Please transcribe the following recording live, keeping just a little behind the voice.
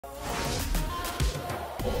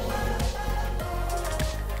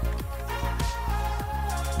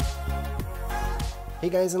Hey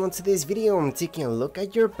guys, and on today's video I'm taking a look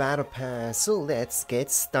at your battle pass, so let's get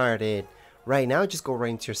started. Right now just go right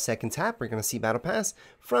into your second tab. We're gonna see battle pass.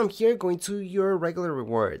 From here, going to your regular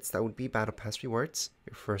rewards, that would be battle pass rewards,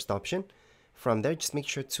 your first option. From there, just make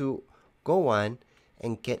sure to go on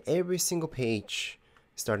and get every single page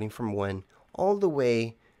starting from 1 all the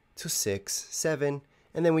way to 6, 7,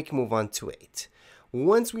 and then we can move on to 8.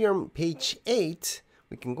 Once we are on page 8,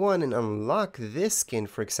 we can go on and unlock this skin,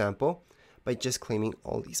 for example, by just claiming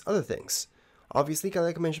all these other things. Obviously,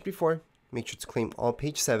 like I mentioned before, make sure to claim all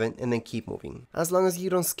page 7 and then keep moving. As long as you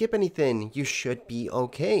don't skip anything, you should be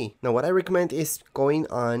okay. Now what I recommend is going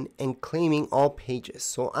on and claiming all pages.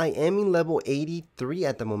 So I am in level 83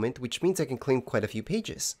 at the moment, which means I can claim quite a few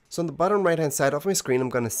pages. So on the bottom right hand side of my screen, I'm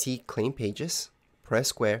going to see claim pages, press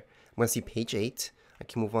square, I'm going to see page 8, I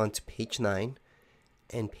can move on to page 9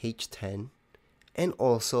 and page 10 and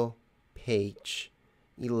also page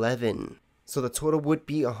 11. So the total would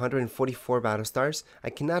be 144 battle stars. I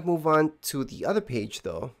cannot move on to the other page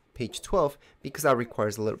though, page 12, because that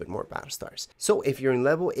requires a little bit more battle stars. So if you're in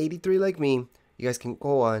level 83 like me, you guys can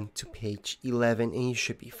go on to page 11 and you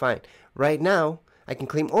should be fine. Right now, I can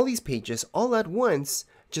claim all these pages all at once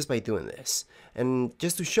just by doing this. And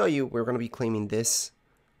just to show you, we're going to be claiming this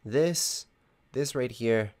right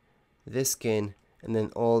here, this skin, and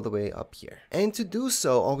then all the way up here. And to do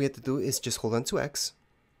so, all we have to do is just hold on to X.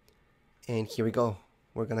 And here we go.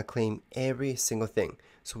 We're gonna claim every single thing.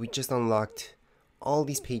 So we just unlocked all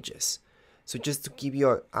these pages. So just to give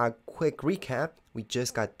you a quick recap, we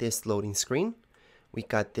just got this loading screen. We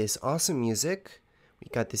got this awesome music. We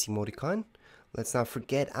got this emoticon. Let's not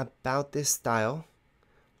forget about this style.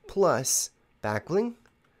 Plus backbling,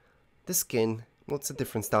 the skin. Well, it's a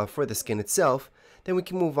different style for the skin itself. Then we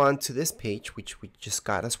can move on to this page, which we just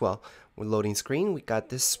got as well. With loading screen, we got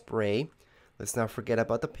this spray. Let's not forget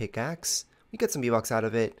about the pickaxe. We got some V-Bucks out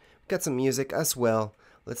of it. We got some music as well.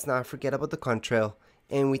 Let's not forget about the contrail.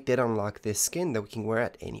 And we did unlock this skin that we can wear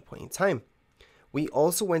at any point in time. We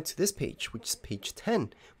also went to this page, which is page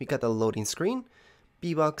 10. We got the loading screen,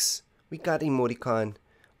 V-Bucks, we got emoticon.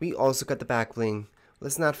 We also got the back bling.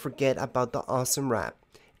 Let's not forget about the awesome wrap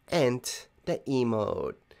and the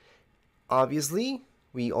emote. Obviously,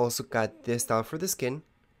 we also got this style for the skin.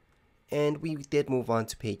 And we did move on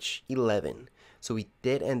to page 11. So we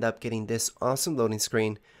did end up getting this awesome loading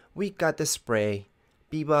screen. We got the spray,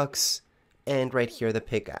 V-Bucks, and right here the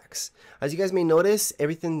pickaxe. As you guys may notice,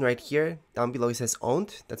 everything right here down below says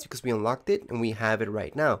owned. That's because we unlocked it and we have it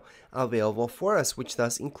right now available for us, which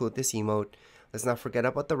does include this emote. Let's not forget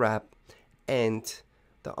about the wrap and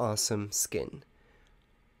the awesome skin.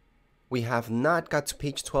 We have not got to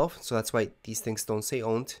page 12, so that's why these things don't say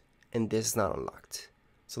owned, and this is not unlocked.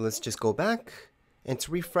 So let's just go back, and to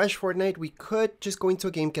refresh Fortnite, we could just go into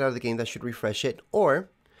a game, get out of the game, that should refresh it, or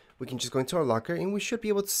we can just go into our locker and we should be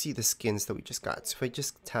able to see the skins that we just got. So if I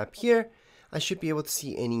just tap here, I should be able to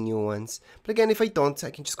see any new ones. But again, if I don't, I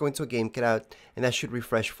can just go into a game, get out, and that should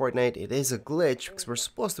refresh Fortnite. It is a glitch because we're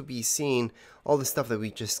supposed to be seeing all the stuff that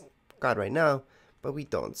we just got right now, but we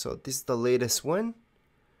don't. So this is the latest one.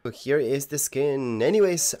 So here is the skin.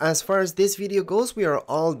 Anyways, as far as this video goes, we are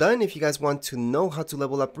all done. If you guys want to know how to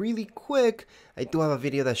level up really quick, I do have a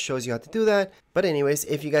video that shows you how to do that. But anyways,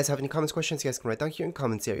 if you guys have any comments, questions, you guys can write down here in the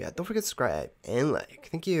comments area. Don't forget to subscribe and like.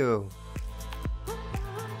 Thank you.